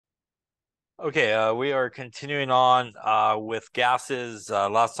Okay, we are continuing on with gases.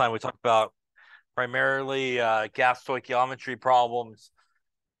 Last time we talked about primarily gas stoichiometry problems.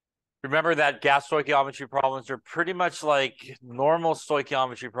 Remember that gas stoichiometry problems are pretty much like normal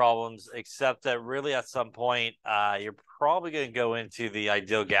stoichiometry problems, except that really at some point you're probably going to go into the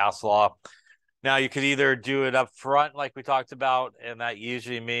ideal gas law. Now, you could either do it up front, like we talked about, and that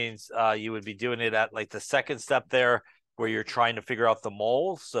usually means you would be doing it at like the second step there, where you're trying to figure out the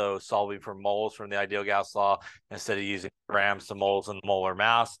moles. So, solving for moles from the ideal gas law instead of using grams to moles and molar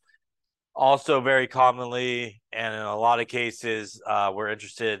mass. Also, very commonly, and in a lot of cases, we're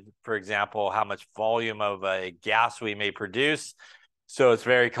interested, for example, how much volume of a gas we may produce. So, it's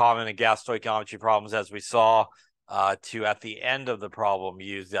very common in gas stoichiometry problems, as we saw, to at the end of the problem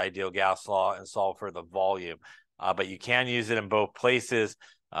use the ideal gas law and solve for the volume. But you can use it in both places.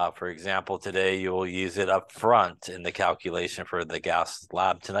 For example, today you will use it up front in the calculation for the gas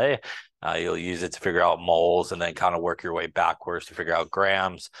lab today. You'll use it to figure out moles and then kind of work your way backwards to figure out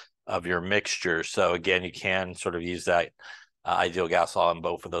grams of your mixture. So again, you can sort of use that ideal gas law in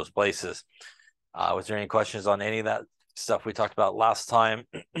both of those places. Was there any questions on any of that stuff we talked about last time?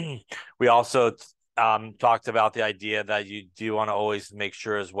 We also talked about the idea that you do want to always make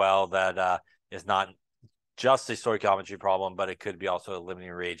sure as well that it's not just a stoichiometry problem, but it could be also a limiting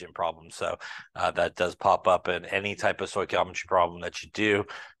reagent problem. So that does pop up in any type of stoichiometry problem that you do.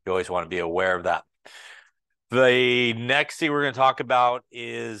 You always want to be aware of that. The next thing we're going to talk about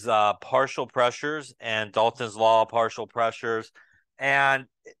is partial pressures and Dalton's law of partial pressures. And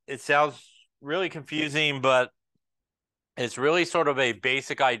it sounds really confusing, but it's really sort of a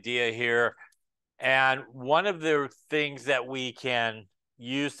basic idea here. And one of the things that we can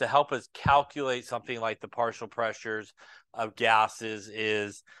use to help us calculate something like the partial pressures of gases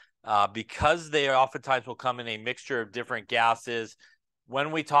is because they oftentimes will come in a mixture of different gases. When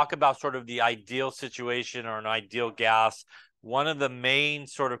we talk about sort of the ideal situation or an ideal gas, one of the main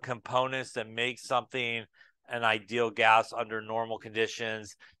sort of components that makes something an ideal gas under normal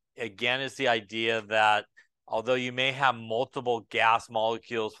conditions, again, is the idea that although you may have multiple gas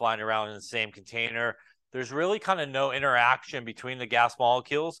molecules flying around in the same container, there's really kind of no interaction between the gas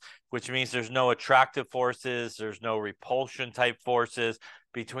molecules, which means there's no attractive forces, there's no repulsion type forces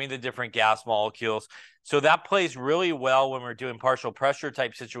between the different gas molecules. So that plays really well when we're doing partial pressure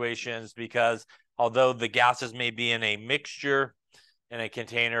type situations, because although the gases may be in a mixture in a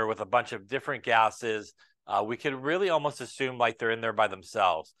container with a bunch of different gases, we could really almost assume like they're in there by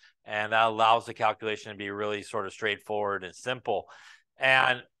themselves. And that allows the calculation to be really sort of straightforward and simple.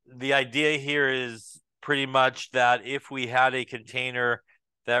 And the idea here is pretty much that if we had a container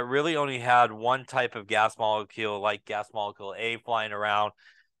that really only had one type of gas molecule, like gas molecule A flying around,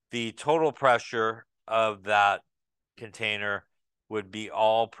 the total pressure of that container would be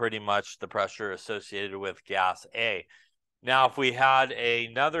all pretty much the pressure associated with gas A. Now, if we had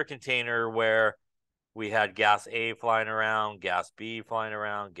another container where we had gas A flying around, gas B flying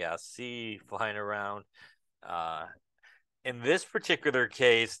around, gas C flying around, in this particular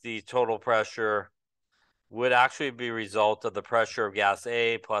case, the total pressure would actually be a result of the pressure of gas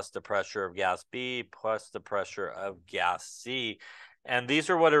A plus the pressure of gas B plus the pressure of gas C. And these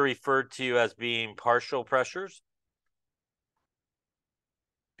are what are referred to as being partial pressures,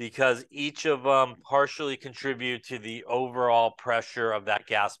 because each of them partially contribute to the overall pressure of that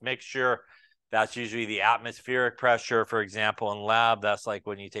gas mixture. That's usually the atmospheric pressure. For example, in lab, that's like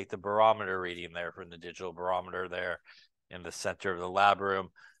when you take the barometer reading there from the digital barometer there in the center of the lab room.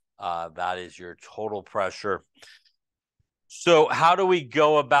 That is your total pressure. So how do we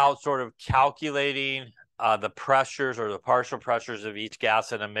go about sort of calculating the pressures or the partial pressures of each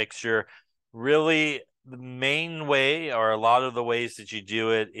gas in a mixture? Really, the main way, or a lot of the ways that you do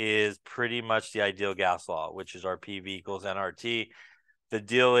it, is pretty much the ideal gas law, which is our PV equals nRT. The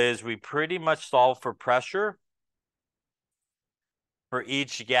deal is we pretty much solve for pressure for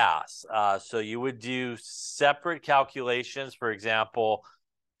each gas. So you would do separate calculations. For example,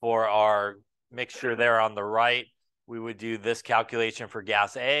 for our mixture there on the right, we would do this calculation for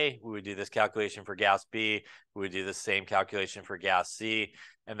gas A, we would do this calculation for gas B, we would do the same calculation for gas C,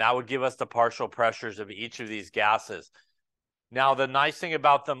 and that would give us the partial pressures of each of these gases. Now, the nice thing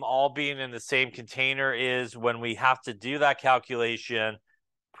about them all being in the same container is when we have to do that calculation,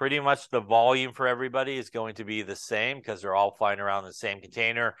 pretty much the volume for everybody is going to be the same because they're all flying around the same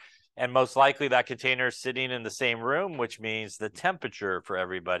container. And most likely that container is sitting in the same room, which means the temperature for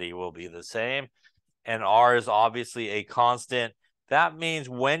everybody will be the same. And R is obviously a constant. That means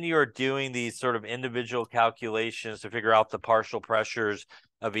when you're doing these sort of individual calculations to figure out the partial pressures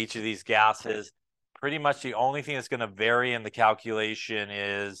of each of these gases, pretty much the only thing that's going to vary in the calculation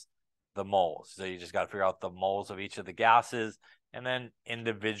is the moles. So you just got to figure out the moles of each of the gases and then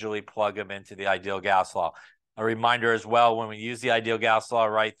individually plug them into the ideal gas law. A reminder as well, when we use the ideal gas law,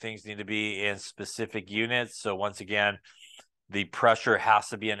 right, things need to be in specific units. So once again, the pressure has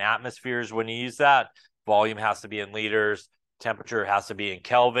to be in atmospheres when you use that. Volume has to be in liters. Temperature has to be in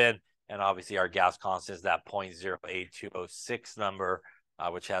Kelvin. And obviously our gas constant is that 0.08206 number,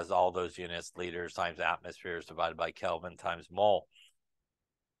 which has all those units, liters times atmospheres divided by Kelvin times mole.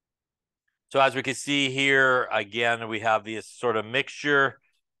 So as we can see here, again, we have this sort of mixture.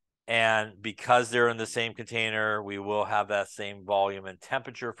 And because they're in the same container, we will have that same volume and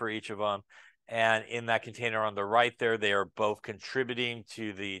temperature for each of them. And in that container on the right there, they are both contributing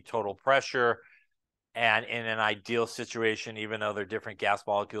to the total pressure. And in an ideal situation, even though they're different gas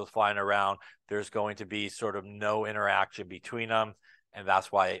molecules flying around, there's going to be sort of no interaction between them. And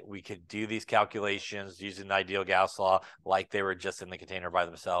that's why we could do these calculations using the ideal gas law like they were just in the container by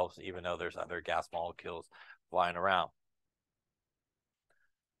themselves, even though there's other gas molecules flying around,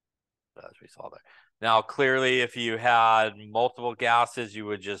 as we saw there. Now, clearly, if you had multiple gases, you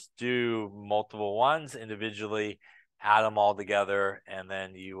would just do multiple ones individually, add them all together, and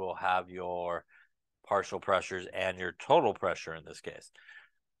then you will have your partial pressures and your total pressure in this case.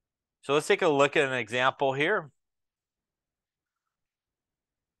 So let's take a look at an example here.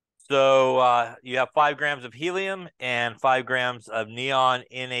 So you have 5 grams of helium and 5 grams of neon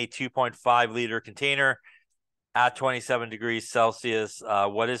in a 2.5 liter container at 27 degrees Celsius.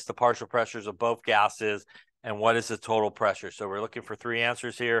 What is the partial pressures of both gases and what is the total pressure? So we're looking for 3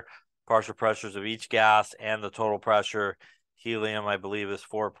 answers here. Partial pressures of each gas and the total pressure. Helium, I believe, is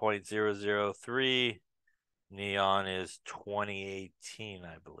 4.003. Neon is 2018,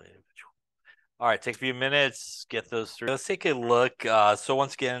 I believe. All right, take a few minutes, get those through. Let's take a look. So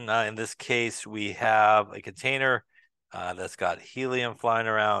once again, in this case, we have a container that's got helium flying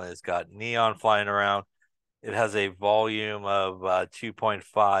around. It's got neon flying around. It has a volume of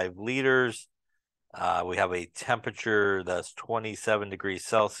 2.5 liters. We have a temperature that's 27 degrees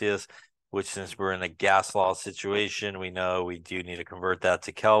Celsius, which since we're in a gas law situation, we know we do need to convert that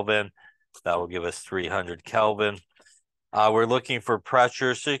to Kelvin. That will give us 300 Kelvin. We're looking for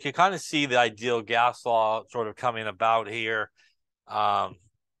pressure. So you can kind of see the ideal gas law sort of coming about here.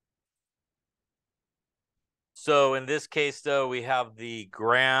 So in this case, though, we have the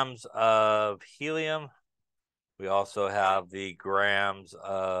grams of helium. We also have the grams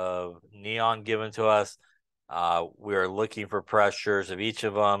of neon given to us. We are looking for pressures of each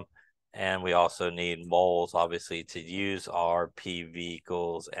of them. And we also need moles, obviously, to use our PV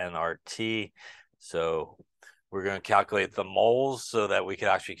equals nRT. So we're going to calculate the moles so that we can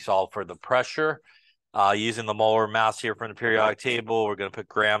actually solve for the pressure. Using the molar mass here from the periodic table, we're going to put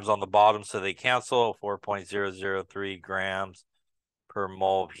grams on the bottom so they cancel. 4.003 grams per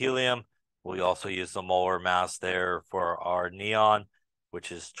mole of helium. We also use the molar mass there for our neon, which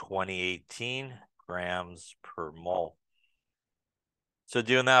is 2018 grams per mole. So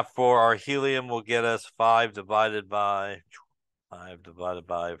doing that for our helium will get us 5 divided by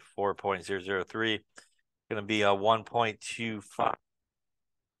 4.003. Going to be a 1.25.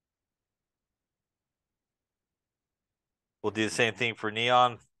 We'll do the same thing for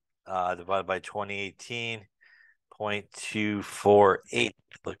neon, divided by 2018, 0.248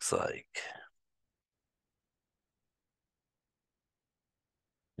 looks like.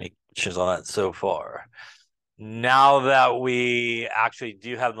 Any questions on that so far? Now that we actually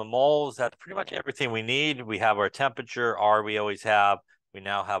do have the moles, that's pretty much everything we need. We have our temperature, R we always have. We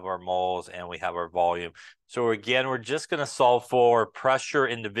now have our moles and we have our volume. So again, we're just going to solve for pressure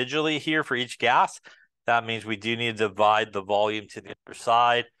individually here for each gas. That means we do need to divide the volume to the other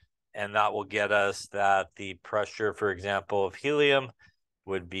side. And that will get us that the pressure, for example, of helium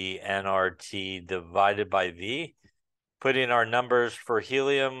would be nRT divided by V. Put in our numbers for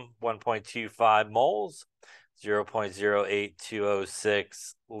helium, 1.25 moles.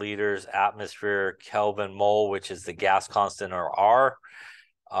 0.08206 liters atmosphere Kelvin mole, which is the gas constant, or R.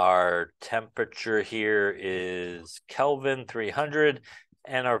 Our temperature here is Kelvin 300,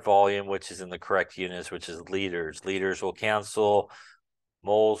 and our volume, which is in the correct units, which is liters. Liters will cancel,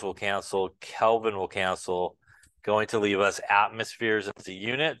 moles will cancel, Kelvin will cancel. Going to leave us atmospheres as a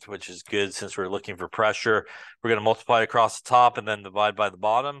unit, which is good since we're looking for pressure. We're going to multiply across the top and then divide by the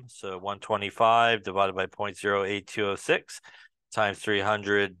bottom. So 125 divided by 0.08206 times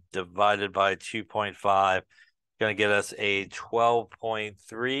 300 divided by 2.5. Going to get us a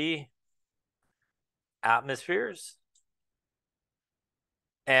 12.3 atmospheres.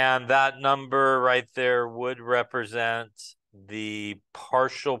 And that number right there would represent the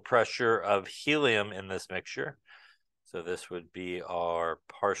partial pressure of helium in this mixture. So this would be our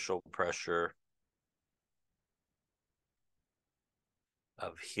partial pressure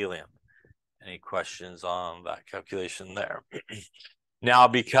of helium. Any questions on that calculation there? Now,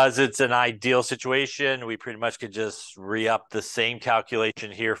 because it's an ideal situation, we pretty much could just re-up the same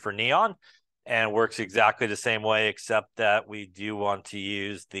calculation here for neon, and works exactly the same way, except that we do want to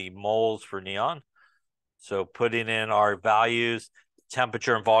use the moles for neon. So putting in our values,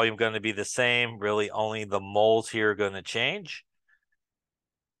 temperature and volume going to be the same. Really only the moles here are going to change.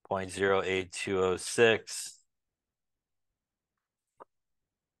 0.08206.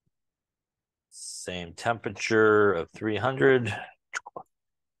 Same temperature of 300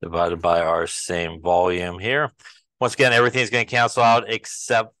 divided by our same volume here. Once again, everything's going to cancel out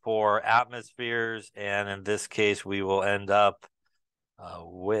except for atmospheres. And in this case, we will end up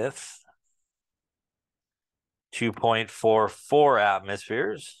with 2.44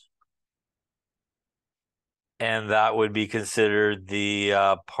 atmospheres. And that would be considered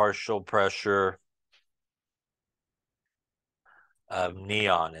the partial pressure of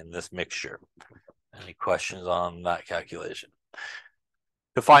neon in this mixture. Any questions on that calculation?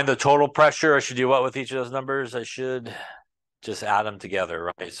 To find the total pressure, I should do what with each of those numbers? I should just add them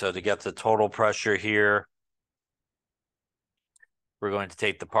together, right? So to get the total pressure here, we're going to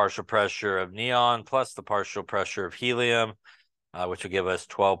take the partial pressure of neon plus the partial pressure of helium, which will give us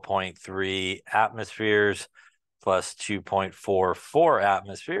 12.3 atmospheres plus 2.44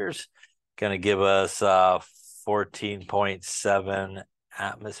 atmospheres. Going to give us 14.7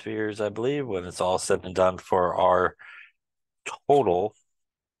 atmospheres, I believe, when it's all said and done for our total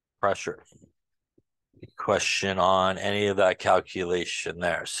pressure. Question on any of that calculation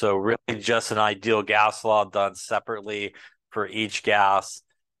there. So really just an ideal gas law done separately for each gas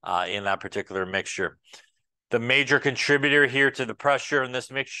in that particular mixture. The major contributor here to the pressure in this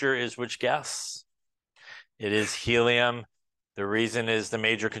mixture is which gas? It is helium. The reason is the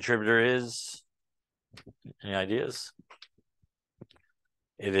major contributor is, any ideas?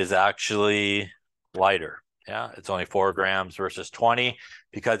 It is actually lighter. Yeah, it's only 4 grams versus 20.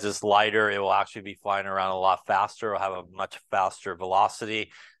 Because it's lighter, it will actually be flying around a lot faster. It'll have a much faster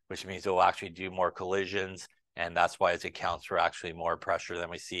velocity, which means it will actually do more collisions. And that's why it accounts for actually more pressure than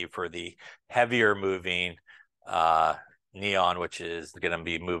we see for the heavier moving neon, which is going to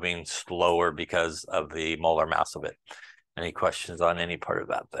be moving slower because of the molar mass of it. Any questions on any part of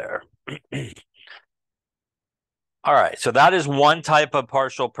that there? All right, so that is one type of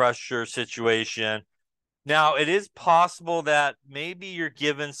partial pressure situation. Now, it is possible that maybe you're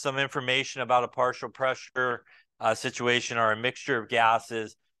given some information about a partial pressure situation or a mixture of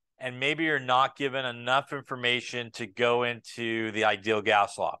gases, and maybe you're not given enough information to go into the ideal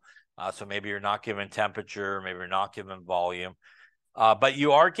gas law. So maybe you're not given temperature, maybe you're not given volume, but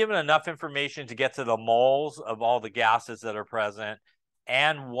you are given enough information to get to the moles of all the gases that are present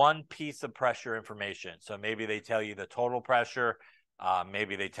and one piece of pressure information. So maybe they tell you the total pressure,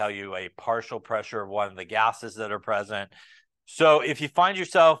 maybe they tell you a partial pressure of one of the gases that are present. So if you find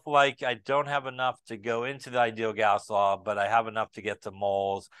yourself like, I don't have enough to go into the ideal gas law, but I have enough to get to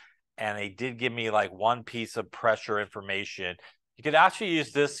moles, and they did give me like one piece of pressure information, you could actually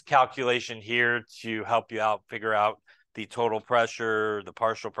use this calculation here to help you out, figure out the total pressure, the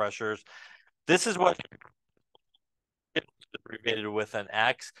partial pressures. This is what abbreviated with an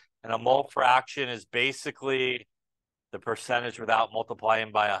X, and a mole fraction is basically the percentage without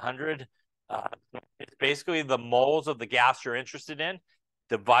multiplying by 100. It's basically the moles of the gas you're interested in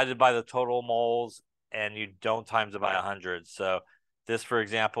divided by the total moles, and you don't times it by 100. So this, for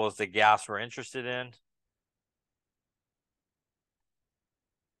example, is the gas we're interested in.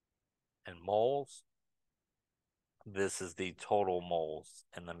 And moles. This is the total moles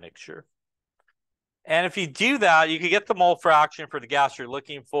in the mixture. And if you do that, you can get the mole fraction for the gas you're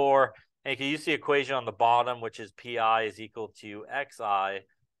looking for. And you can use the equation on the bottom, which is Pi is equal to Xi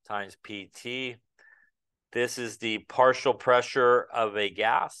times Pt. This is the partial pressure of a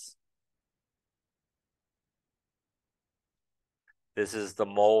gas. This is the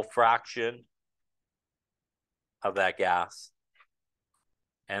mole fraction of that gas.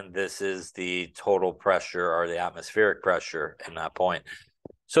 And this is the total pressure or the atmospheric pressure in that point.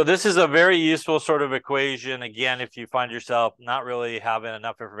 So this is a very useful sort of equation. Again, if you find yourself not really having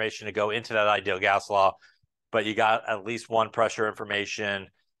enough information to go into that ideal gas law, but you got at least one pressure information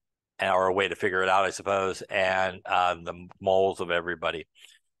or a way to figure it out, I suppose, and the moles of everybody.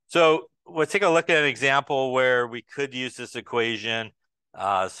 So let's take a look at an example where we could use this equation.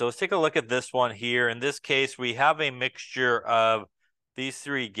 So let's take a look at this one here. In this case, we have a mixture of these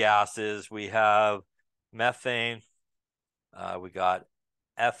 3 gases. We have methane, we got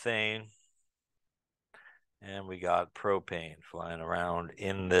ethane, And we got propane flying around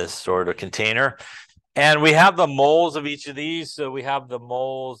in this sort of container. And we have the moles of each of these. So we have the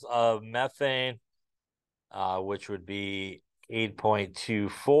moles of methane, which would be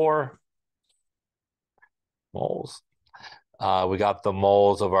 8.24 moles. We got the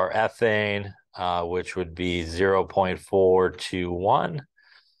moles of our ethane, which would be 0.421.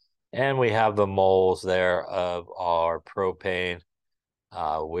 And we have the moles there of our propane,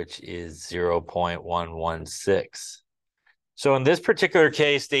 which is 0.116. So in this particular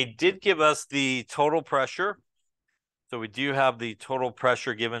case, they did give us the total pressure. So we do have the total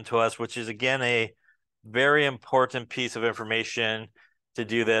pressure given to us, which is, again, a very important piece of information to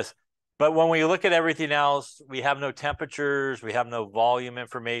do this. But when we look at everything else, we have no temperatures, we have no volume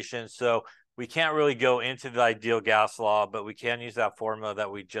information. So we can't really go into the ideal gas law, but we can use that formula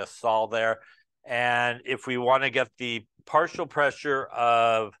that we just saw there. And if we want to get the partial pressure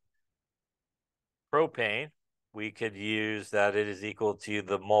of propane, we could use that it is equal to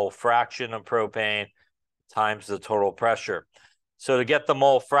the mole fraction of propane times the total pressure. So to get the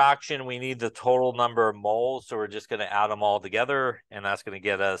mole fraction, we need the total number of moles. So we're just going to add them all together, and that's going to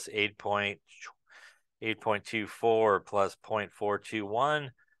get us 8.24 plus 0.421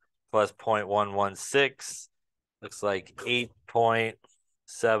 plus 0.116. Looks like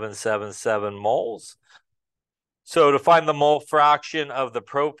 8.777 moles. So to find the mole fraction of the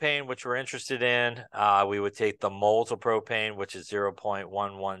propane, which we're interested in, we would take the moles of propane, which is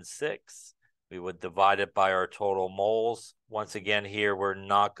 0.116. We would divide it by our total moles. Once again, here, we're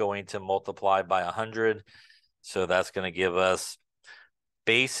not going to multiply by 100. So that's going to give us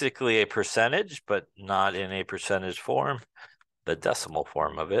basically a percentage, but not in a percentage form, the decimal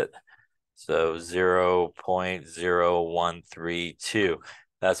form of it. So 0.0132.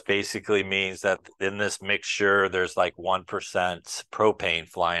 That's basically means that in this mixture, there's like 1% propane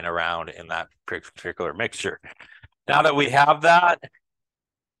flying around in that particular mixture. Now that we have that,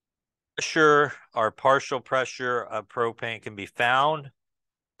 our partial pressure of propane can be found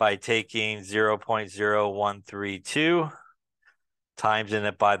by taking 0.0132, timesing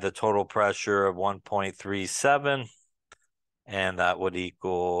it by the total pressure of 1.37, and that would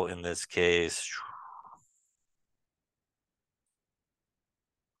equal, in this case,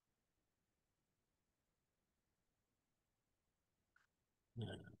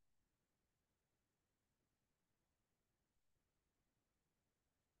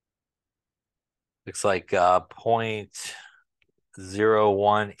 looks like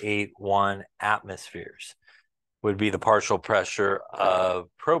 0.0181 atmospheres would be the partial pressure of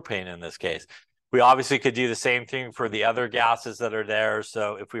propane in this case. We obviously could do the same thing for the other gases that are there.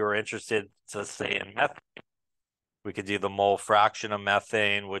 So if we were interested, to say, in methane, we could do the mole fraction of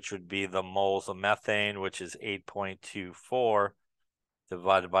methane, which would be the moles of methane, which is 8.24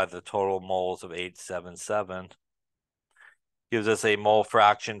 divided by the total moles of 877. Gives us a mole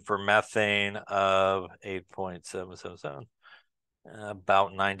fraction for methane of 8.777.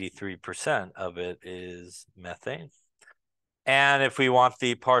 About 93% of it is methane. And if we want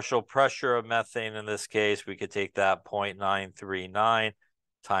the partial pressure of methane in this case, we could take that 0.939,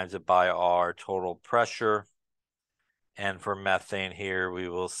 times it by our total pressure. And for methane here, we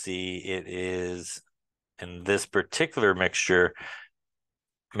will see it is, in this particular mixture,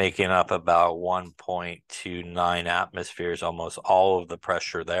 making up about 1.29 atmospheres, almost all of the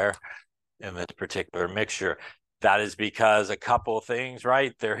pressure there in this particular mixture. That is because a couple of things,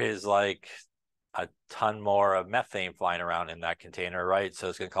 right? There is like a ton more of methane flying around in that container, right? So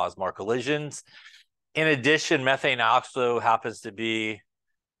it's going to cause more collisions. In addition, methane also happens to be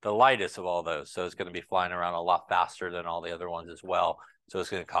the lightest of all those. So it's going to be flying around a lot faster than all the other ones as well. So it's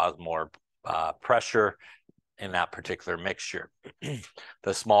going to cause more pressure in that particular mixture.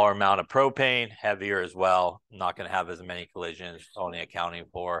 The smaller amount of propane, heavier as well, not going to have as many collisions, only accounting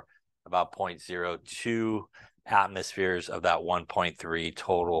for about 0.02 atmospheres of that 1.3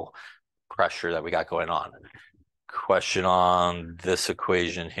 total pressure that we got going on. Question on this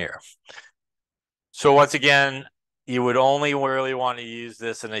equation here. So once again, you would only really want to use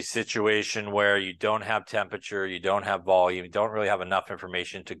this in a situation where you don't have temperature, you don't have volume, you don't really have enough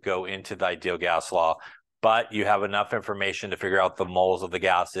information to go into the ideal gas law, but you have enough information to figure out the moles of the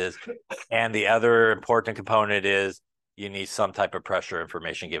gases. And the other important component is you need some type of pressure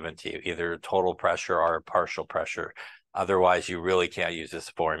information given to you, either total pressure or partial pressure. Otherwise, you really can't use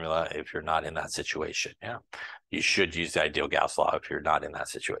this formula if you're not in that situation. Yeah, you should use the ideal gas law if you're not in that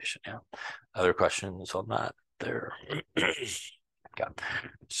situation. Yeah. Other questions on that there? Okay.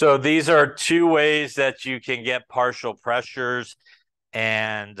 So these are two ways that you can get partial pressures,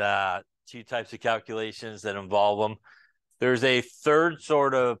 and two types of calculations that involve them. There's a third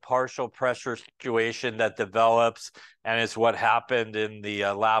sort of partial pressure situation that develops, and it's what happened in the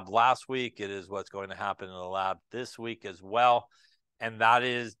lab last week. It is what's going to happen in the lab this week as well. And that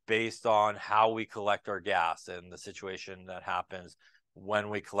is based on how we collect our gas and the situation that happens when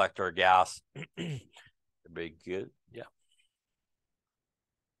we collect our gas. Everybody good? Yeah.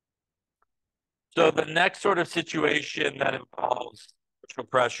 So the next sort of situation that involves partial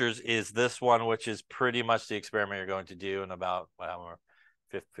pressures is this one, which is pretty much the experiment you're going to do in about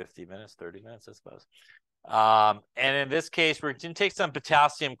 50 minutes, 30 minutes, I suppose. And in this case, we're going to take some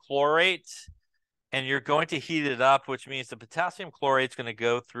potassium chlorate, and you're going to heat it up, which means the potassium chlorate is going to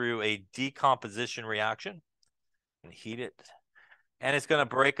go through a decomposition reaction and heat it. And it's going to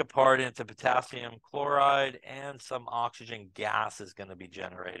break apart into potassium chloride, and some oxygen gas is going to be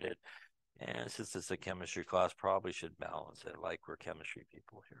generated. And since it's a chemistry class, probably should balance it like we're chemistry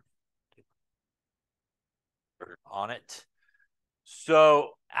people here. On it.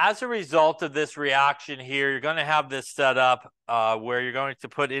 So as a result of this reaction here, you're going to have this set up where you're going to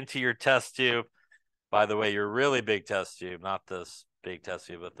put into your test tube. By the way, your really big test tube, not this big test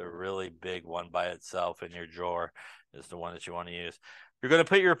tube, but the really big one by itself in your drawer is the one that you want to use. You're going to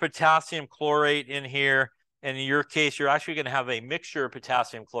put your potassium chlorate in here. And in your case, you're actually going to have a mixture of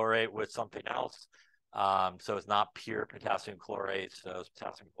potassium chlorate with something else. So it's not pure potassium chlorate, so it's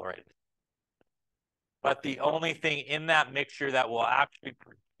potassium chlorate. But the only thing in that mixture that will actually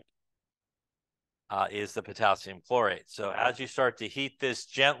is the potassium chlorate. So as you start to heat this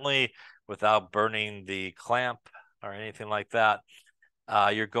gently without burning the clamp or anything like that,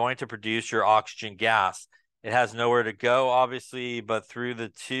 you're going to produce your oxygen gas. It has nowhere to go, obviously, but through the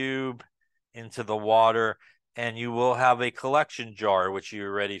tube into the water, and you will have a collection jar, which you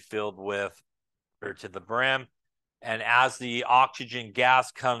already filled with or to the brim. And as the oxygen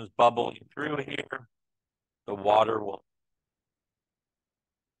gas comes bubbling through here, the water will.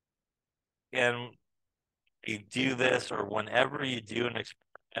 And you do this, or whenever you do an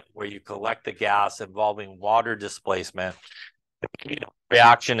experiment where you collect the gas involving water displacement, the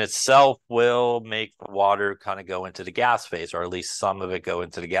reaction itself will make the water kind of go into the gas phase, or at least some of it go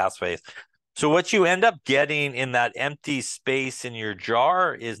into the gas phase. So what you end up getting in that empty space in your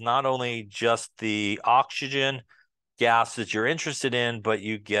jar is not only just the oxygen gas that you're interested in, but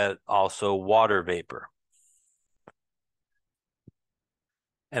you get also water vapor.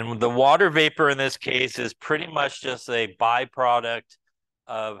 And the water vapor in this case is pretty much just a byproduct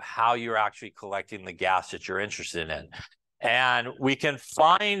of how you're actually collecting the gas that you're interested in. And we can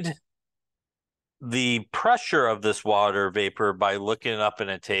find the pressure of this water vapor by looking it up in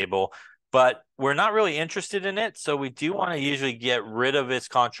a table, but we're not really interested in it. So we do want to usually get rid of its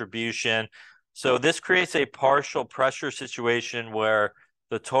contribution. So this creates a partial pressure situation where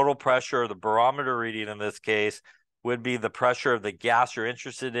the total pressure, or the barometer reading in this case, would be the pressure of the gas you're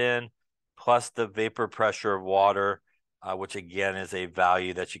interested in, plus the vapor pressure of water, which again is a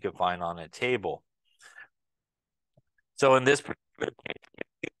value that you can find on a table. So in this particular case, if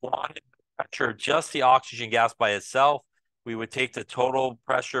you wanted pressure, just the oxygen gas by itself, we would take the total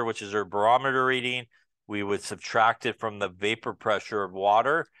pressure, which is our barometer reading. We would subtract it from the vapor pressure of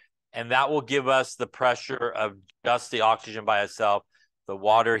water, and that will give us the pressure of just the oxygen by itself. The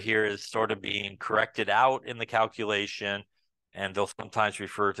water here is sort of being corrected out in the calculation, and they'll sometimes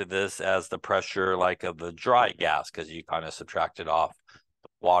refer to this as the pressure like of the dry gas, because you kind of subtracted off the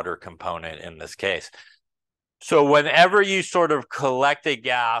water component in this case. So whenever you sort of collect a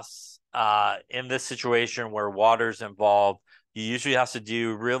gas in this situation where water's involved, you usually have to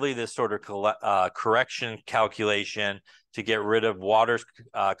do really this sort of correction calculation to get rid of water's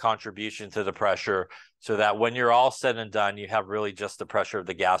contribution to the pressure, so that when you're all said and done, you have really just the pressure of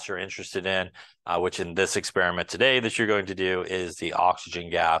the gas you're interested in, which in this experiment today that you're going to do is the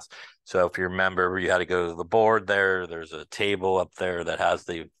oxygen gas. So if you remember, you had to go to the board there. There's a table up there that has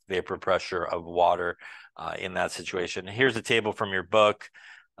the vapor pressure of water in that situation. Here's a table from your book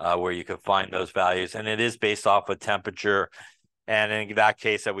where you can find those values, and it is based off of temperature. And in that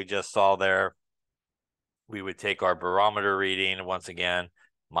case that we just saw there, we would take our barometer reading once again,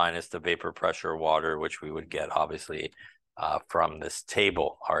 minus the vapor pressure of water, which we would get obviously from this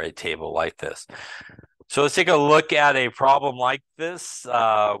table, or a table like this. So let's take a look at a problem like this.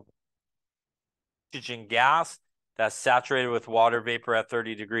 Oxygen gas that's saturated with water vapor at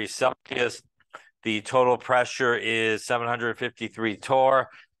 30 degrees Celsius. The total pressure is 753 torr,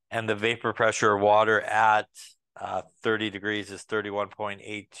 and the vapor pressure of water at 30 degrees is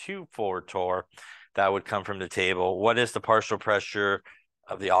 31.824 torr. That would come from the table. What is the partial pressure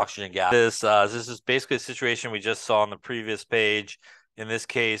of the oxygen gas? This is basically a situation we just saw on the previous page. In this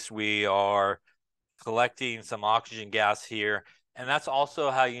case, we are collecting some oxygen gas here. And that's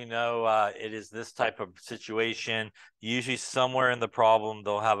also how you know it is this type of situation. Usually somewhere in the problem,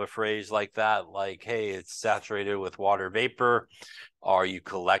 they'll have a phrase like that, like, hey, it's saturated with water vapor, or you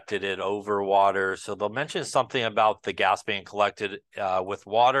collected it over water. So they'll mention something about the gas being collected with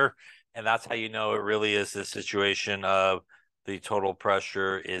water. And that's how you know it really is the situation of the total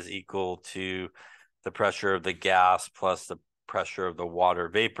pressure is equal to the pressure of the gas plus the pressure of the water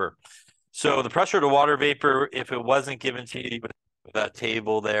vapor. So the pressure of the water vapor, if it wasn't given to you, that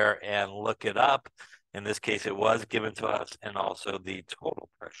table there and look it up. In this case, it was given to us, and also the total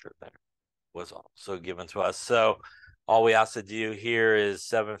pressure there was also given to us. So all we have to do here is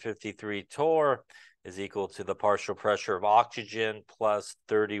 753 torr is equal to the partial pressure of oxygen plus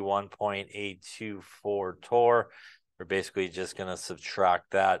 31.824 torr. We're basically just going to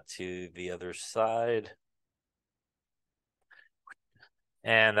subtract that to the other side.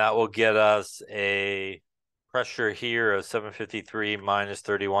 And that will get us a pressure here of 753 minus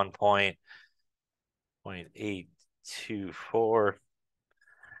 31.824.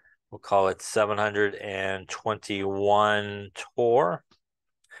 We'll call it 721 torr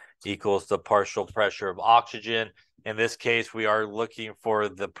equals the partial pressure of oxygen. In this case, we are looking for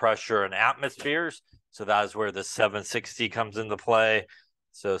the pressure in atmospheres. So that is where the 760 comes into play.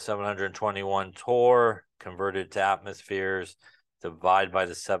 So 721 torr converted to atmospheres, divide by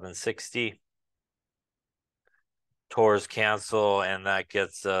the 760. Torrs cancel, and that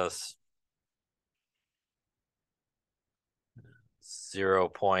gets us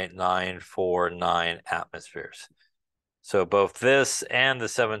 0.949 atmospheres. So both this and the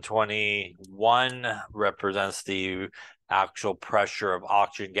 721 represents the actual pressure of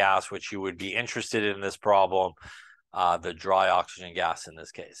oxygen gas, which you would be interested in this problem, the dry oxygen gas in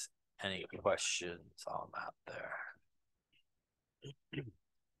this case. Any questions on that there?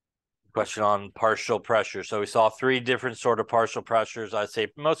 Question on partial pressure. So we saw three different sort of partial pressures. I'd say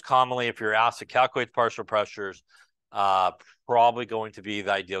most commonly, if you're asked to calculate partial pressures, probably going to be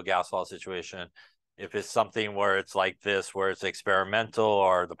the ideal gas law situation. If it's something where it's like this, where it's experimental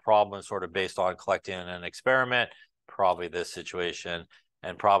or the problem is sort of based on collecting an experiment, probably this situation.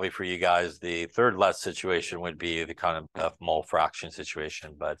 And probably for you guys, the third less situation would be the kind of mole fraction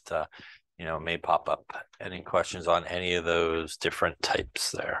situation, but you know, it may pop up. Any questions on any of those different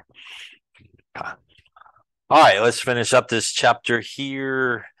types there? All right, let's finish up this chapter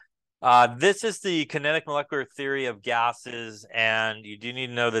here. This is the kinetic molecular theory of gases, and you do need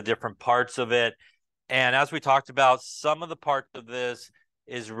to know the different parts of it. And as we talked about, some of the parts of this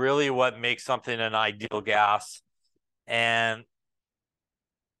is really what makes something an ideal gas. And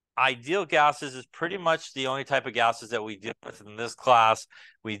ideal gases is pretty much the only type of gases that we deal with in this class.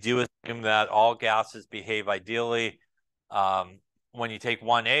 We do assume that all gases behave ideally. When you take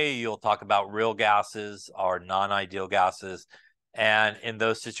 1A, you'll talk about real gases or non-ideal gases. And in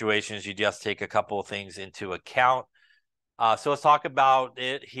those situations, you just take a couple of things into account. So let's talk about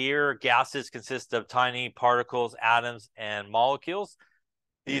it here. Gases consist of tiny particles, atoms, and molecules.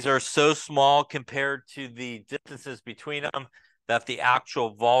 These are so small compared to the distances between them that the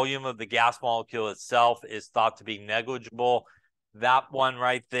actual volume of the gas molecule itself is thought to be negligible. That one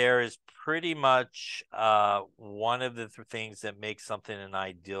right there is pretty much one of the things that makes something an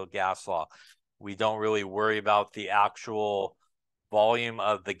ideal gas law. We don't really worry about the actual volume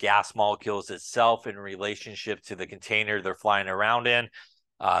of the gas molecules itself in relationship to the container they're flying around in.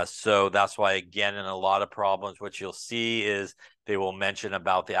 So that's why, again, in a lot of problems, what you'll see is they will mention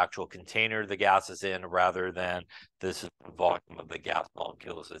about the actual container the gas is in rather than this is the volume of the gas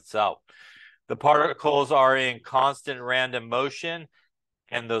molecules itself. The particles are in constant random motion,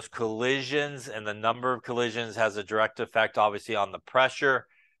 and those collisions and the number of collisions has a direct effect, obviously, on the pressure.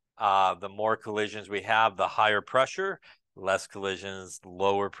 The more collisions we have, the higher pressure. Less collisions,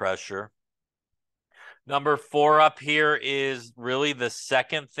 lower pressure. Number 4 up here is really the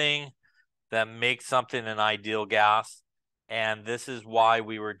second thing that makes something an ideal gas. And this is why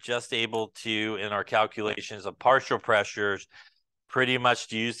we were just able to, in our calculations of partial pressures, pretty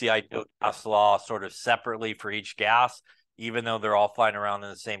much use the ideal gas law sort of separately for each gas, even though they're all flying around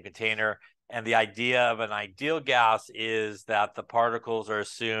in the same container. And the idea of an ideal gas is that the particles are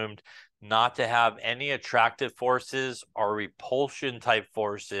assumed not to have any attractive forces or repulsion type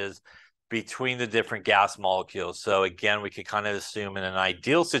forces between the different gas molecules. So again, we could kind of assume in an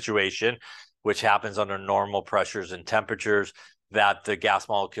ideal situation, which happens under normal pressures and temperatures, that the gas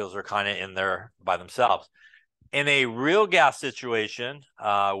molecules are kind of in there by themselves. In a real gas situation,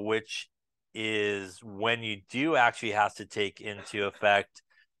 which is when you do actually have to take into effect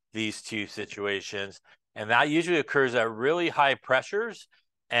these two situations, and that usually occurs at really high pressures.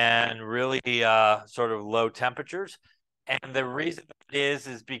 and really sort of low temperatures. And the reason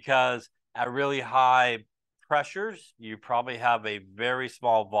is because at really high pressures, you probably have a very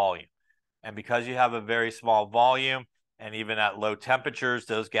small volume. And because you have a very small volume, and even at low temperatures,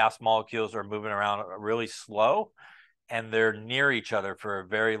 those gas molecules are moving around really slow, and they're near each other for a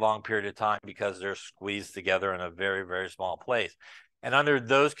very long period of time because they're squeezed together in a very, very small place. And under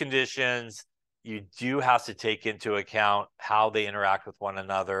those conditions, you do have to take into account how they interact with one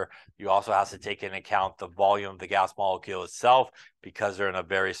another. You also have to take into account the volume of the gas molecule itself, because they're in a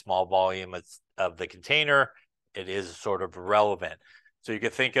very small volume of the container. It is sort of relevant. So you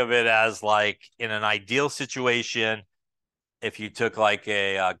could think of it as like in an ideal situation, if you took like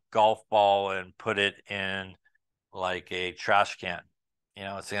a golf ball and put it in like a trash can,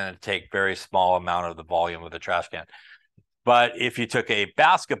 it's going to take very small amount of the volume of the trash can. But if you took a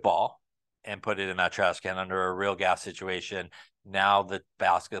basketball and put it in that trash can under a real gas situation, now the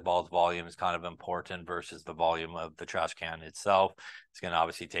basketball's volume is kind of important versus the volume of the trash can itself. It's going to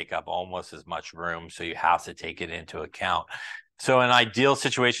obviously take up almost as much room, so you have to take it into account. So in ideal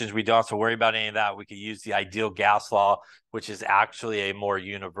situations, we don't have to worry about any of that. We could use the ideal gas law, which is actually a more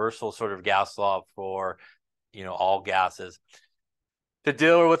universal sort of gas law for, all gases. The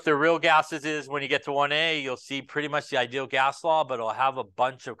deal with the real gases is when you get to 1A, you'll see pretty much the ideal gas law, but it'll have a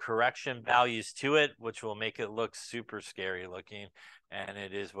bunch of correction values to it, which will make it look super scary looking. And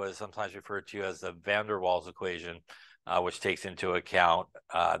it is what is sometimes referred to as the van der Waals equation, which takes into account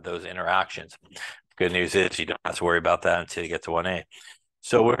those interactions. Good news is you don't have to worry about that until you get to 1A.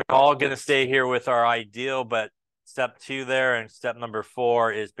 So we're all going to stay here with our ideal, but step 2 there and step number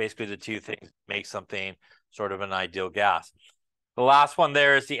 4 is basically the two things that make something sort of an ideal gas. The last one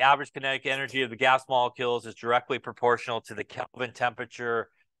there is the average kinetic energy of the gas molecules is directly proportional to the Kelvin temperature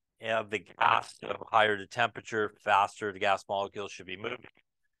of the gas. So higher the temperature, faster the gas molecules should be moving.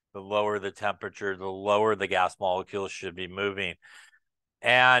 The lower the temperature, the lower the gas molecules should be moving,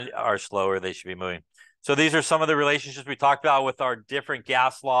 and are slower they should be moving. So these are some of the relationships we talked about with our different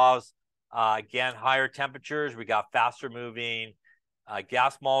gas laws. Again, higher temperatures, we got faster moving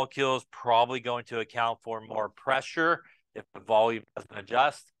gas molecules, probably going to account for more pressure if the volume doesn't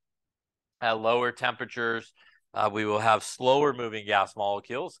adjust. At lower temperatures, we will have slower moving gas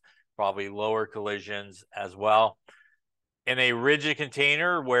molecules, probably lower collisions as well. In a rigid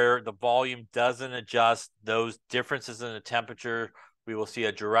container where the volume doesn't adjust, those differences in the temperature, we will see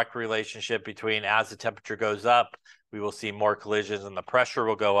a direct relationship between as the temperature goes up, we will see more collisions and the pressure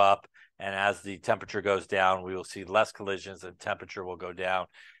will go up. And as the temperature goes down, we will see less collisions and temperature will go down.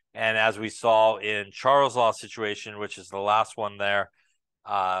 And as we saw in Charles' law situation, which is the last one there,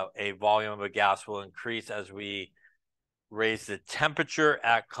 a volume of a gas will increase as we raise the temperature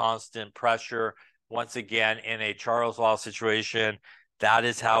at constant pressure. Once again, in a Charles' law situation, that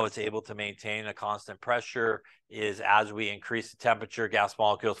is how it's able to maintain a constant pressure, is as we increase the temperature, gas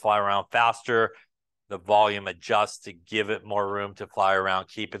molecules fly around faster, the volume adjusts to give it more room to fly around,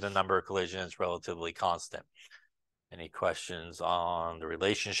 keeping the number of collisions relatively constant. Any questions on the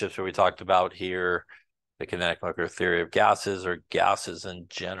relationships that we talked about here, the kinetic molecular theory of gases or gases in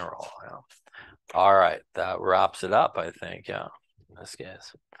general? All right, that wraps it up, I think, in this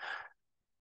case.